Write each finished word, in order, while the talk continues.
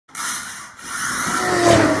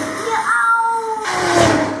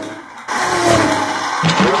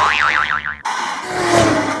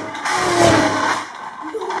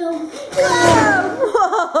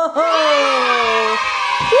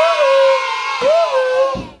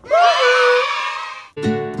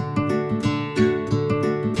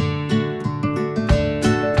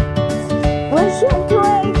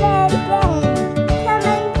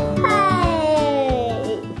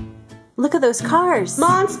those cars.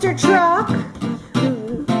 Monster truck.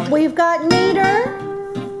 We've got Mater.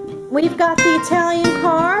 We've got the Italian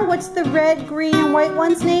car. What's the red, green, and white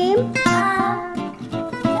one's name?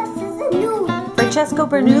 Francesco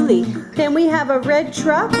Bernoulli. Then we have a red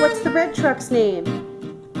truck. What's the red truck's name?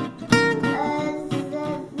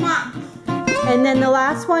 Mack. And then the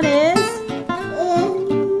last one is?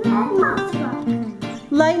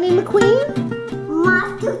 Lightning McQueen?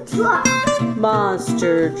 Monster truck.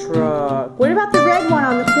 Monster truck. What about the red one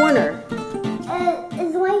on the corner?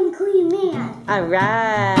 It's Lightning McQueen man.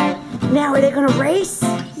 Alright. Now are they going to race?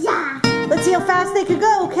 Yeah. Let's see how fast they could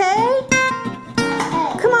go, okay?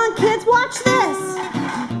 Come on, kids, watch this.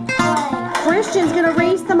 Christian's going to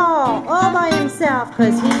race them all by himself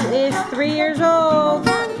because he is 3 years old.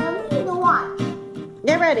 Don't need to watch.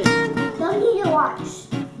 Get ready. Don't need to watch.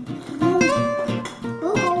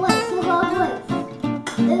 Look away. Look away.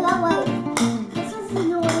 Look away. This is the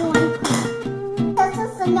normal one. This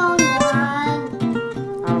is the normal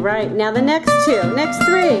one. Alright, now the next two. Next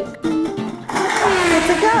three. It's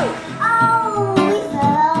a goat. Oh, we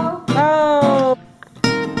fell. Oh.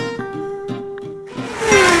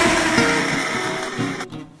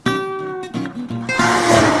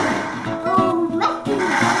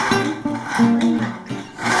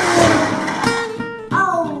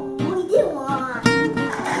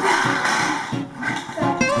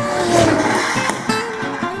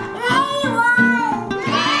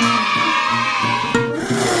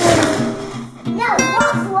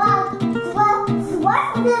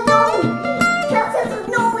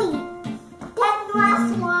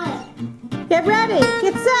 Get ready.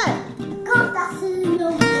 Get set. Go, that's no.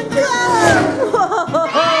 Go!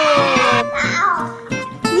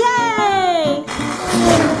 Yay!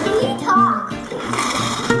 Can you talk?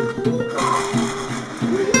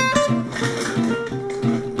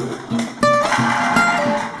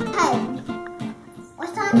 Hey,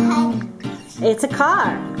 what's on head? It's a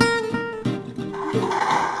car.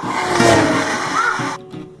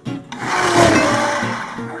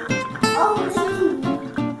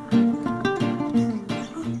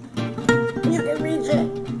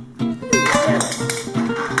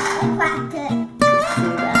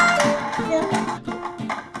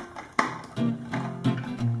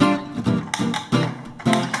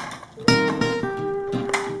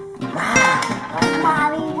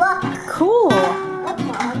 Cool.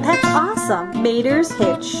 That's awesome. Mater's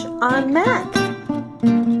hitch on Mack.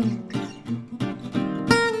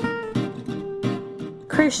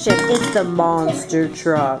 Christian, it's the monster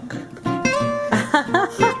truck.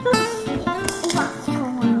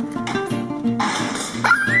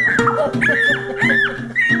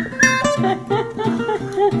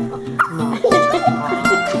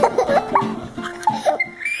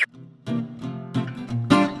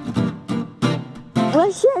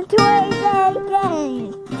 What's your toy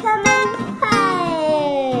game? Come and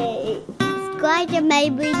play. Subscribe to my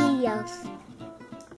videos.